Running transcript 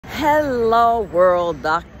Hello world,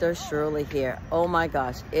 Dr. Shirley here. Oh my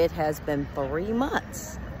gosh, it has been 3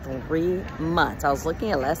 months. 3 months. I was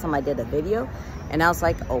looking at last time I did a video and I was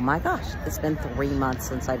like, oh my gosh, it's been 3 months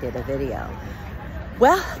since I did a video.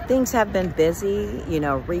 Well, things have been busy,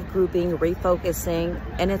 regrouping, refocusing,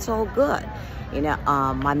 and it's all good.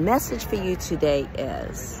 My message for you today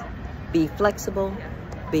is be flexible,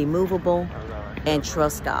 be movable, and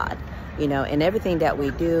trust God. In everything that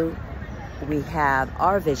we do, we have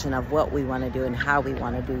our vision of what we want to do and how we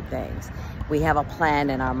want to do things. We have a plan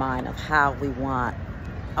in our mind of how we want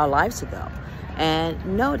our lives to go. And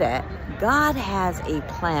know that God has a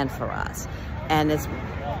plan for us. And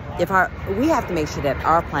we have to make sure that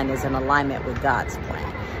our plan is in alignment with God's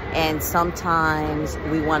plan. And sometimes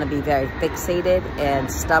we want to be very fixated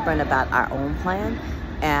and stubborn about our own plan.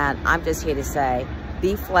 And I'm just here to say,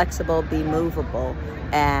 be flexible, be movable,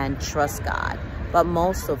 and trust God. But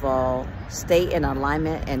most of all, stay in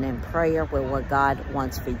alignment and in prayer with what God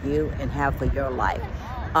wants for you and have for your life.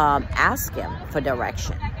 Ask Him for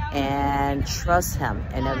direction and trust Him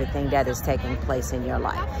in everything that is taking place in your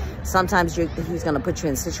life. Sometimes He's going to put you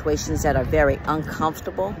in situations that are very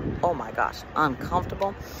uncomfortable. Oh my gosh,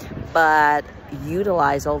 uncomfortable. But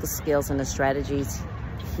utilize all the skills and the strategies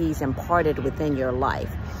He's imparted within your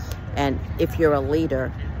life. And if you're a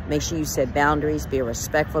leader, make sure you set boundaries, be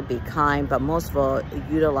respectful, be kind, but most of all,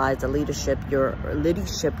 utilize your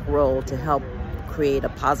leadership role to help create a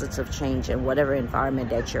positive change in whatever environment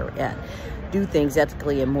that you're in. Do things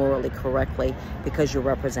ethically and morally correctly because you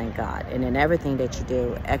represent God. And in everything that you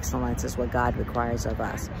do, excellence is what God requires of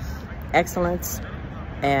us. Excellence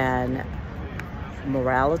and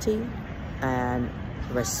morality and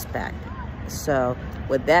respect. So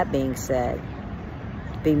with that being said,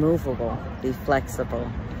 be movable, be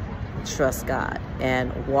flexible, trust God,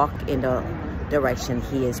 and walk in the direction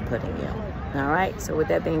He is putting you. All right? So with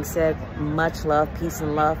that being said, much love, peace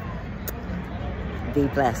and love. Be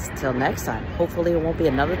blessed. Till next time. Hopefully it won't be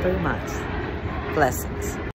another 3 months. Blessings.